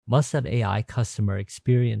Must-have AI customer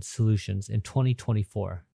experience solutions in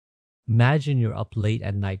 2024. Imagine you're up late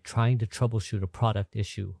at night trying to troubleshoot a product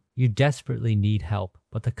issue. You desperately need help,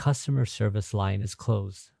 but the customer service line is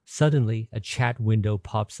closed. Suddenly, a chat window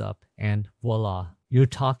pops up and voila, you're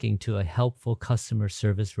talking to a helpful customer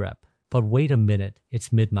service rep. But wait a minute,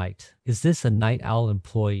 it's midnight. Is this a night owl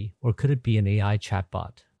employee or could it be an AI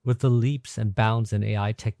chatbot? With the leaps and bounds in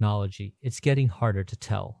AI technology, it's getting harder to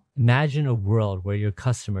tell. Imagine a world where your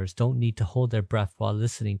customers don't need to hold their breath while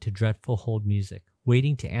listening to dreadful hold music,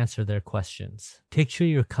 waiting to answer their questions. Picture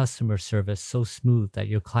your customer service so smooth that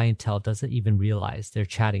your clientele doesn't even realize they're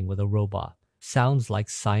chatting with a robot. Sounds like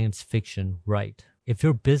science fiction, right? If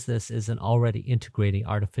your business isn't already integrating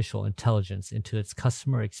artificial intelligence into its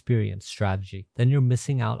customer experience strategy, then you're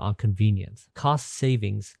missing out on convenience, cost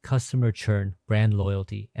savings, customer churn, brand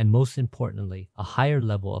loyalty, and most importantly, a higher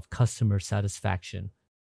level of customer satisfaction.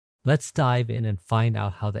 Let's dive in and find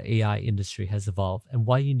out how the AI industry has evolved and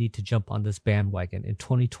why you need to jump on this bandwagon in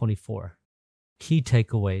 2024. Key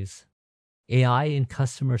takeaways. AI in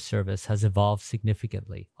customer service has evolved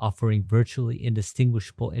significantly, offering virtually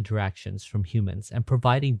indistinguishable interactions from humans and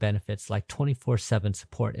providing benefits like 24/7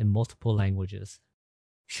 support in multiple languages.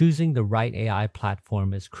 Choosing the right AI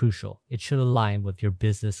platform is crucial. It should align with your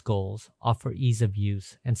business goals, offer ease of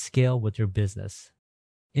use, and scale with your business.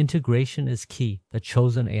 Integration is key. The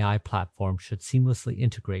chosen AI platform should seamlessly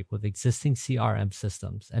integrate with existing CRM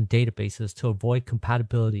systems and databases to avoid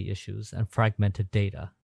compatibility issues and fragmented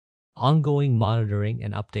data. Ongoing monitoring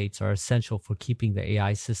and updates are essential for keeping the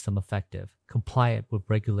AI system effective, compliant with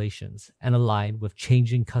regulations, and aligned with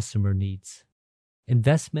changing customer needs.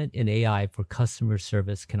 Investment in AI for customer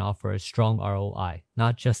service can offer a strong ROI,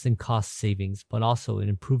 not just in cost savings, but also in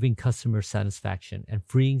improving customer satisfaction and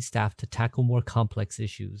freeing staff to tackle more complex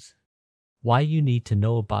issues. Why you need to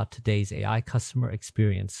know about today's AI customer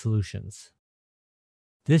experience solutions.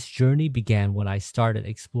 This journey began when I started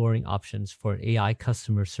exploring options for an AI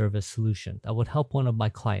customer service solution that would help one of my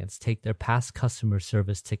clients take their past customer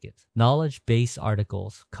service tickets, knowledge-based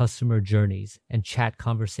articles, customer journeys, and chat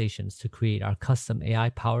conversations to create our custom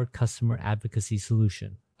AI-powered customer advocacy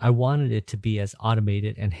solution. I wanted it to be as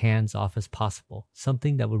automated and hands-off as possible,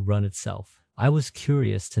 something that would run itself. I was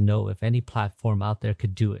curious to know if any platform out there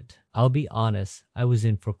could do it. I'll be honest, I was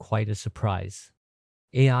in for quite a surprise.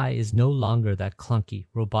 AI is no longer that clunky,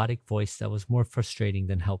 robotic voice that was more frustrating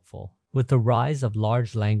than helpful. With the rise of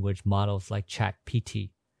large language models like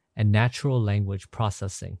ChatGPT and natural language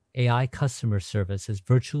processing, AI customer service is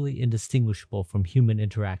virtually indistinguishable from human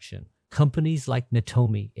interaction. Companies like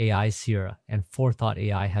Natomi, AI Sierra, and Forethought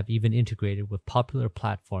AI have even integrated with popular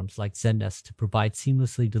platforms like Zendesk to provide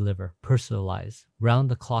seamlessly deliver, personalized,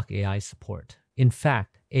 round-the-clock AI support. In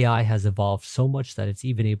fact, AI has evolved so much that it's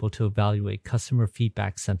even able to evaluate customer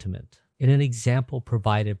feedback sentiment. In an example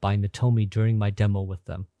provided by Natomi during my demo with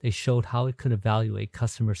them, they showed how it could evaluate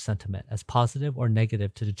customer sentiment as positive or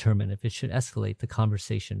negative to determine if it should escalate the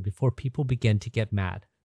conversation before people begin to get mad.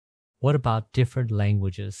 What about different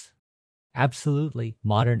languages? Absolutely,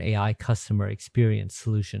 modern AI customer experience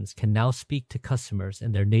solutions can now speak to customers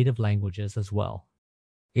in their native languages as well.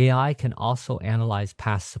 AI can also analyze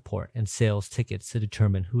past support and sales tickets to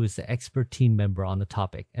determine who is the expert team member on the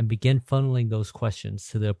topic and begin funneling those questions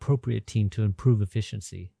to the appropriate team to improve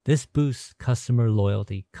efficiency. This boosts customer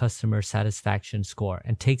loyalty, customer satisfaction score,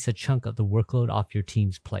 and takes a chunk of the workload off your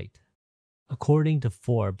team's plate. According to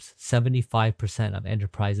Forbes, 75% of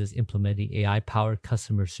enterprises implementing AI-powered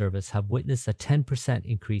customer service have witnessed a 10%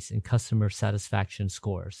 increase in customer satisfaction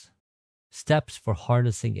scores. Steps for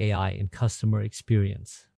harnessing AI in customer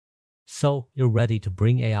experience. So, you're ready to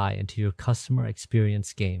bring AI into your customer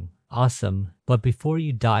experience game. Awesome. But before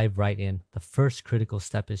you dive right in, the first critical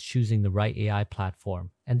step is choosing the right AI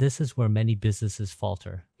platform. And this is where many businesses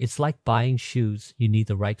falter. It's like buying shoes. You need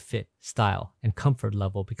the right fit, style, and comfort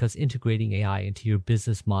level because integrating AI into your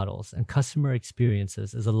business models and customer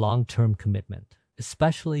experiences is a long-term commitment.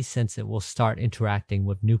 Especially since it will start interacting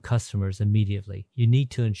with new customers immediately, you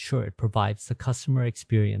need to ensure it provides the customer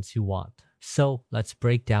experience you want. So, let's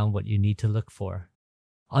break down what you need to look for.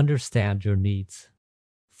 Understand your needs.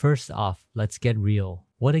 First off, let's get real.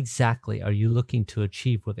 What exactly are you looking to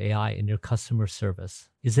achieve with AI in your customer service?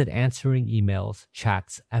 Is it answering emails,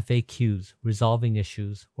 chats, FAQs, resolving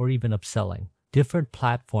issues, or even upselling? Different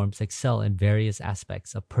platforms excel in various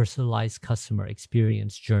aspects of personalized customer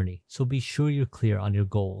experience journey, so be sure you're clear on your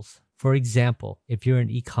goals. For example, if you're an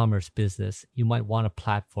e-commerce business, you might want a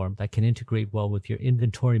platform that can integrate well with your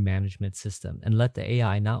inventory management system and let the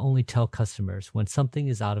AI not only tell customers when something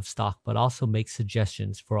is out of stock, but also make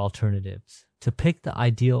suggestions for alternatives. To pick the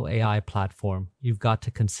ideal AI platform, you've got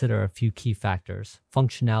to consider a few key factors: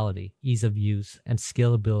 functionality, ease of use, and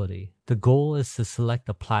scalability. The goal is to select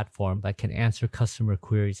a platform that can answer customer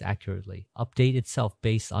queries accurately, update itself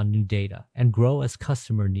based on new data, and grow as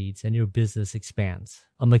customer needs and your business expands.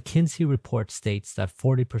 A McKinsey report states that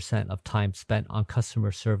 40% of time spent on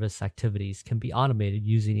customer service activities can be automated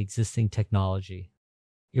using existing technology.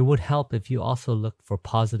 It would help if you also looked for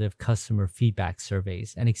positive customer feedback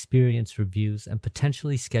surveys and experience reviews and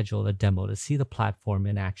potentially schedule a demo to see the platform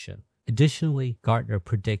in action. Additionally, Gartner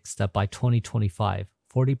predicts that by 2025,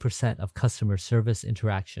 40% of customer service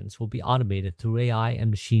interactions will be automated through AI and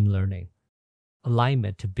machine learning.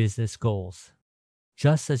 Alignment to business goals.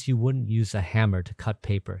 Just as you wouldn't use a hammer to cut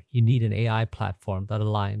paper, you need an AI platform that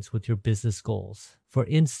aligns with your business goals. For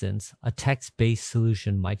instance, a text-based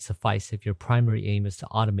solution might suffice if your primary aim is to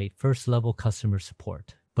automate first-level customer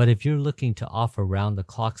support. But if you're looking to offer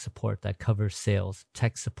round-the-clock support that covers sales,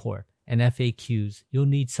 tech support, and FAQs, you'll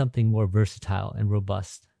need something more versatile and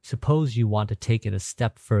robust. Suppose you want to take it a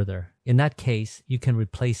step further. In that case, you can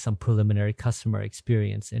replace some preliminary customer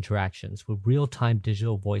experience interactions with real-time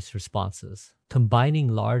digital voice responses. Combining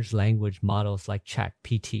large language models like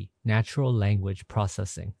ChatGPT, natural language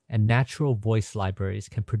processing, and natural voice libraries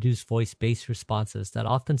can produce voice-based responses that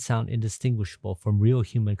often sound indistinguishable from real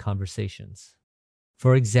human conversations.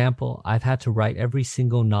 For example, I've had to write every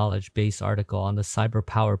single knowledge-based article on the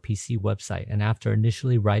CyberPowerPC website, and after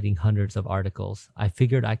initially writing hundreds of articles, I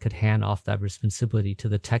figured I could hand off that responsibility to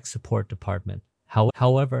the tech support department.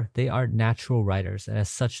 However, they aren't natural writers, and as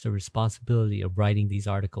such the responsibility of writing these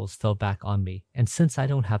articles fell back on me, and since I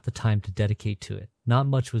don't have the time to dedicate to it, not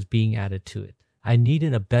much was being added to it. I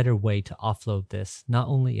needed a better way to offload this, not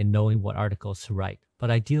only in knowing what articles to write,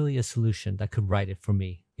 but ideally a solution that could write it for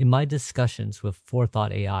me. In my discussions with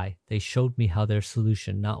Forethought AI, they showed me how their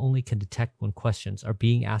solution not only can detect when questions are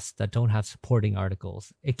being asked that don't have supporting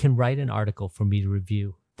articles, it can write an article for me to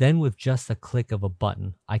review. Then with just a click of a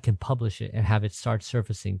button, I can publish it and have it start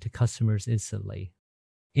surfacing to customers instantly.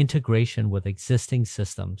 Integration with existing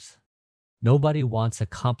systems. Nobody wants a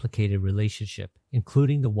complicated relationship,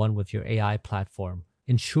 including the one with your AI platform.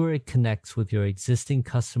 Ensure it connects with your existing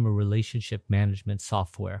customer relationship management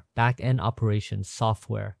software, back-end operations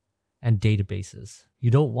software, and databases. You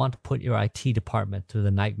don't want to put your IT department through the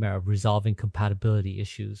nightmare of resolving compatibility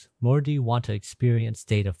issues, nor do you want to experience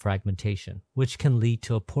data fragmentation, which can lead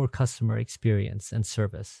to a poor customer experience and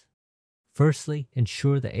service. Firstly,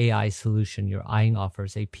 ensure the AI solution you're eyeing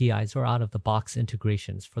offers APIs or out-of-the-box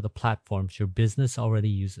integrations for the platforms your business already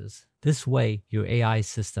uses. This way, your AI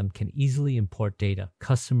system can easily import data,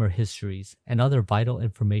 customer histories, and other vital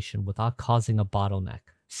information without causing a bottleneck.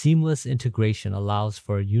 Seamless integration allows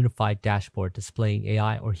for a unified dashboard displaying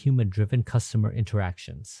AI or human-driven customer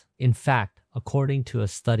interactions. In fact, according to a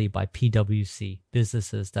study by PwC,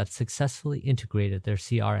 businesses that successfully integrated their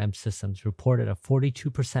CRM systems reported a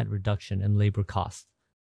 42% reduction in labor costs.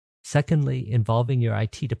 Secondly, involving your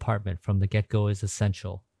IT department from the get-go is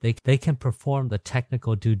essential. They can perform the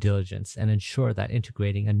technical due diligence and ensure that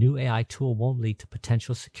integrating a new AI tool won't lead to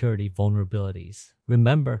potential security vulnerabilities.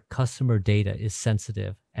 Remember, customer data is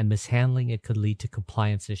sensitive, and mishandling it could lead to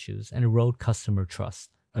compliance issues and erode customer trust.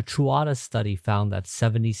 A Truata study found that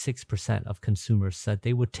 76% of consumers said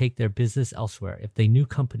they would take their business elsewhere if they knew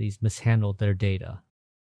companies mishandled their data.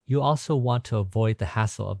 You also want to avoid the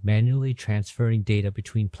hassle of manually transferring data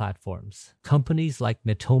between platforms. Companies like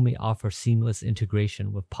Matomi offer seamless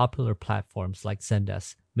integration with popular platforms like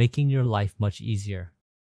Zendesk, making your life much easier.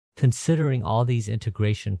 Considering all these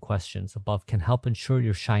integration questions above can help ensure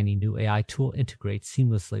your shiny new AI tool integrates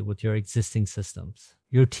seamlessly with your existing systems.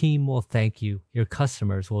 Your team will thank you, your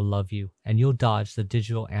customers will love you, and you'll dodge the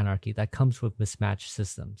digital anarchy that comes with mismatched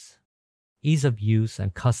systems. Ease of use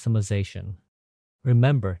and customization.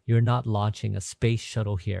 Remember, you're not launching a space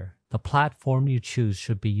shuttle here. The platform you choose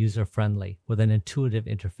should be user-friendly with an intuitive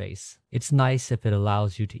interface. It's nice if it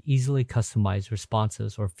allows you to easily customize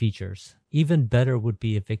responses or features. Even better would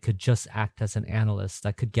be if it could just act as an analyst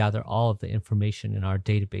that could gather all of the information in our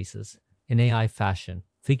databases in AI fashion,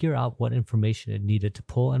 figure out what information it needed to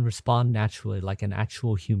pull and respond naturally like an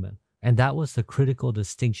actual human. And that was the critical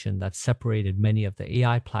distinction that separated many of the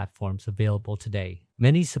AI platforms available today.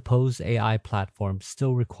 Many supposed AI platforms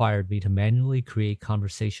still required me to manually create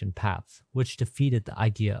conversation paths, which defeated the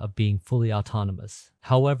idea of being fully autonomous.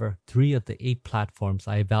 However, 3 of the 8 platforms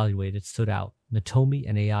I evaluated stood out. Matomi,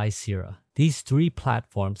 and AI Sierra. These three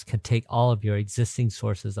platforms can take all of your existing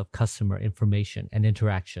sources of customer information and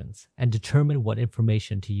interactions and determine what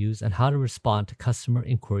information to use and how to respond to customer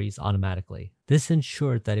inquiries automatically. This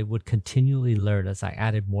ensured that it would continually learn as I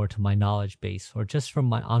added more to my knowledge base or just from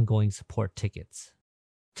my ongoing support tickets.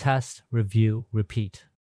 Test, review, repeat.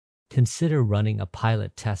 Consider running a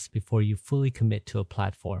pilot test before you fully commit to a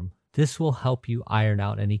platform. This will help you iron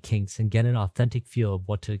out any kinks and get an authentic feel of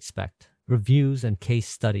what to expect. Reviews and case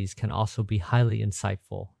studies can also be highly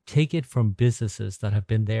insightful. Take it from businesses that have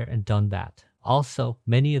been there and done that. Also,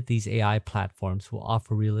 many of these AI platforms will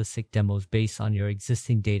offer realistic demos based on your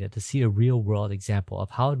existing data to see a real-world example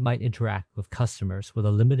of how it might interact with customers with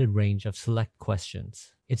a limited range of select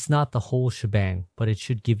questions. It's not the whole shebang, but it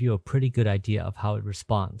should give you a pretty good idea of how it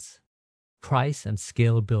responds. Price and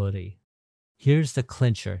scalability. Here's the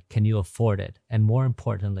clincher: can you afford it? And more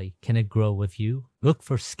importantly, can it grow with you? Look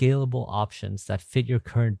for scalable options that fit your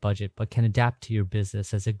current budget but can adapt to your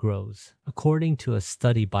business as it grows. According to a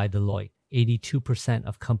study by Deloitte, 82%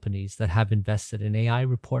 of companies that have invested in AI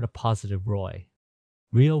report a positive ROI.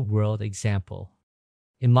 Real-world example.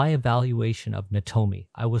 In my evaluation of Matomi,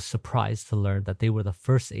 I was surprised to learn that they were the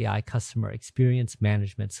first AI customer experience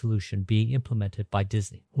management solution being implemented by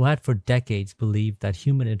Disney, who had for decades believed that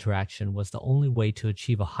human interaction was the only way to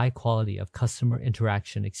achieve a high quality of customer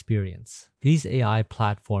interaction experience. These AI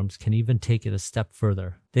platforms can even take it a step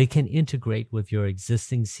further. They can integrate with your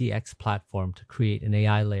existing CX platform to create an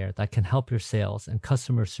AI layer that can help your sales and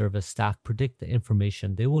customer service staff predict the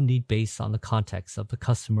information they will need based on the context of the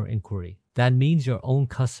customer inquiry. That means your own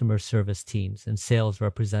customer service teams and sales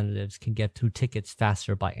representatives can get through tickets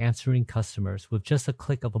faster by answering customers with just a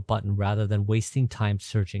click of a button rather than wasting time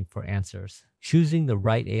searching for answers. Choosing the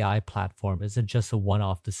right AI platform isn't just a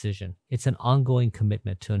one-off decision. It's an ongoing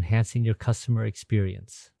commitment to enhancing your customer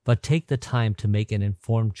experience. But take the time to make an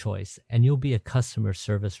informed choice, and you'll be a customer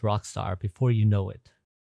service rockstar before you know it.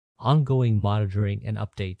 Ongoing monitoring and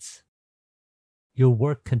updates. Your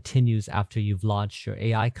work continues after you've launched your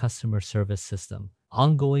AI customer service system.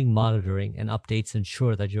 Ongoing monitoring and updates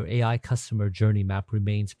ensure that your AI customer journey map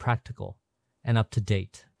remains practical and up to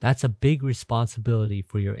date. That's a big responsibility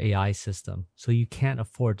for your AI system, so you can't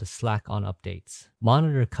afford to slack on updates.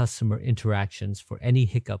 Monitor customer interactions for any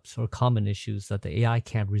hiccups or common issues that the AI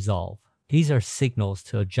can't resolve. These are signals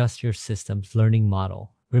to adjust your system's learning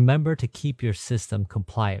model. Remember to keep your system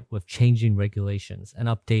compliant with changing regulations and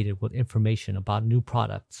updated with information about new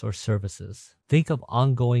products or services. Think of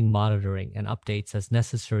ongoing monitoring and updates as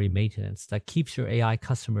necessary maintenance that keeps your AI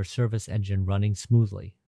customer service engine running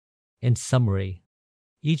smoothly. In summary,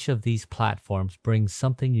 each of these platforms brings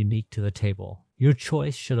something unique to the table. Your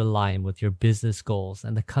choice should align with your business goals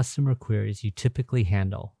and the customer queries you typically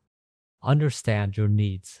handle. Understand your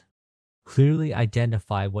needs. Clearly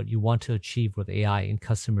identify what you want to achieve with AI in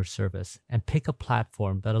customer service and pick a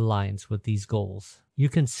platform that aligns with these goals. You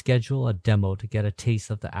can schedule a demo to get a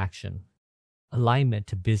taste of the action. Alignment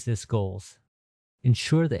to business goals.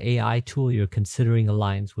 Ensure the AI tool you're considering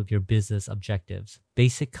aligns with your business objectives,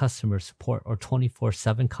 basic customer support, or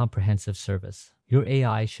 24/7 comprehensive service. Your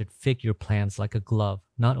AI should fit your plans like a glove,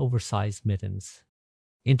 not oversized mittens.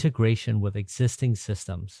 Integration with existing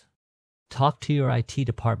systems. Talk to your IT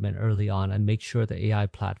department early on and make sure the AI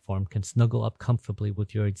platform can snuggle up comfortably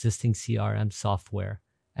with your existing CRM software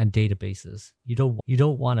and databases. You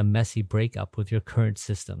don't want a messy breakup with your current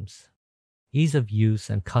systems. Ease of use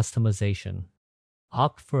and customization.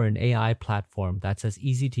 Opt for an AI platform that's as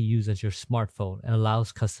easy to use as your smartphone and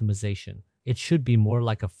allows customization. It should be more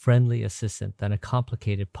like a friendly assistant than a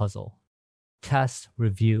complicated puzzle. Test,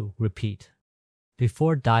 review, repeat.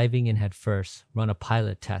 Before diving in headfirst, run a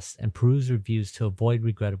pilot test and peruse reviews to avoid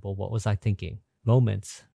regrettable "what was I thinking"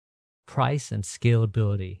 moments. Price and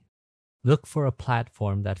scalability. Look for a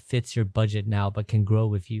platform that fits your budget now but can grow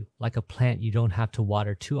with you, like a plant you don't have to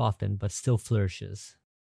water too often but still flourishes.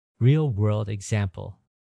 Real-world example.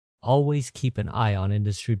 Always keep an eye on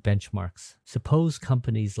industry benchmarks. Suppose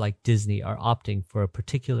companies like Disney are opting for a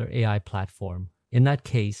particular AI platform. In that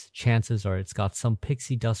case, chances are it's got some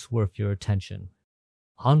pixie dust worth your attention.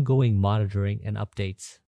 Ongoing monitoring and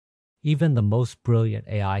updates. Even the most brilliant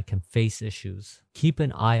AI can face issues. Keep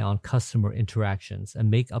an eye on customer interactions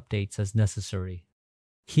and make updates as necessary.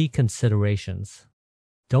 Key considerations.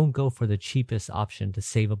 Don't go for the cheapest option to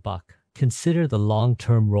save a buck. Consider the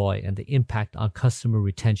long-term ROI and the impact on customer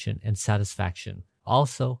retention and satisfaction.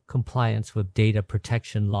 Also, compliance with data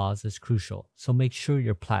protection laws is crucial, so make sure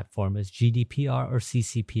your platform is GDPR or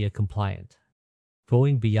CCPA compliant.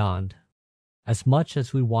 Going beyond. As much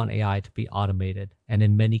as we want AI to be automated, and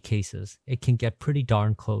in many cases, it can get pretty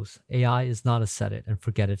darn close, AI is not a set it and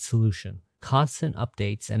forget it solution. Constant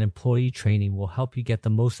updates and employee training will help you get the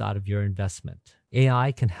most out of your investment.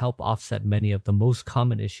 AI can help offset many of the most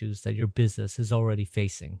common issues that your business is already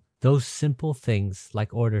facing. Those simple things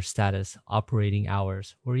like order status, operating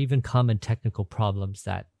hours, or even common technical problems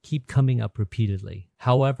that keep coming up repeatedly.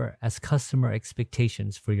 However, as customer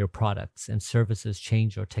expectations for your products and services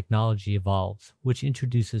change or technology evolves, which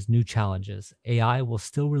introduces new challenges, AI will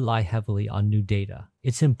still rely heavily on new data.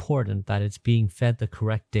 It's important that it's being fed the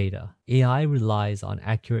correct data. AI relies on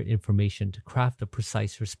accurate information to craft a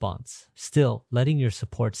precise response. Still, letting your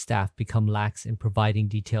support staff become lax in providing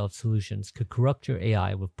detailed solutions could corrupt your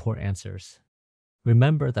AI with poor answers.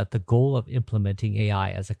 Remember that the goal of implementing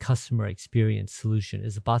AI as a customer experience solution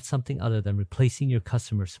is about something other than replacing your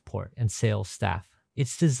customer support and sales staff.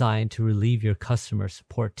 It's designed to relieve your customer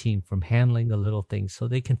support team from handling the little things so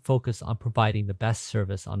they can focus on providing the best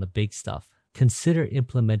service on the big stuff. Consider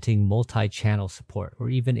implementing multi-channel support or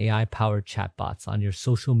even AI-powered chatbots on your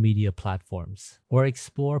social media platforms. Or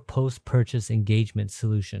explore post-purchase engagement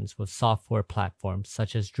solutions with software platforms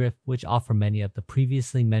such as Drift, which offer many of the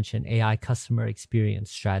previously mentioned AI customer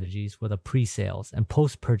experience strategies with a pre-sales and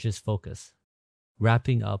post-purchase focus.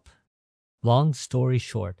 Wrapping up, long story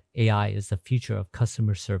short, AI is the future of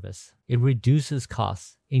customer service. It reduces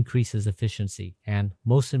costs, increases efficiency, and,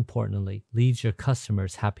 most importantly, leaves your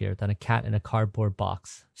customers happier than a cat in a cardboard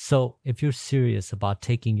box. So, if you're serious about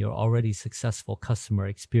taking your already successful customer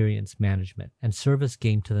experience management and service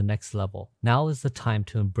game to the next level, now is the time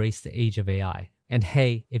to embrace the age of AI. And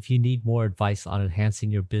hey, if you need more advice on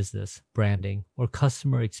enhancing your business, branding, or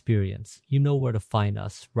customer experience, you know where to find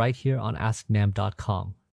us, right here on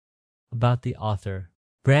AskNam.com. About the author.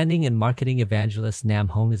 Branding and marketing evangelist Nam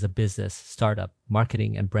Hong is a business, startup,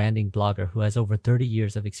 marketing, and branding blogger who has over 30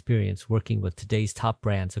 years of experience working with today's top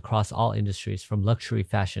brands across all industries from luxury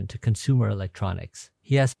fashion to consumer electronics.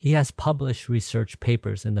 He has published research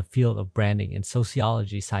papers in the field of branding in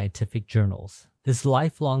sociology scientific journals. His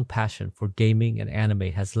lifelong passion for gaming and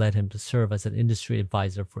anime has led him to serve as an industry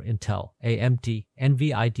advisor for Intel, AMD,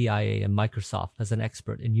 NVIDIA, and Microsoft as an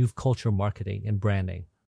expert in youth culture marketing and branding.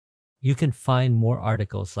 You can find more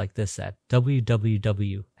articles like this at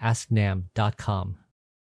www.asknam.com.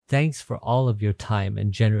 Thanks for all of your time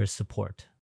and generous support.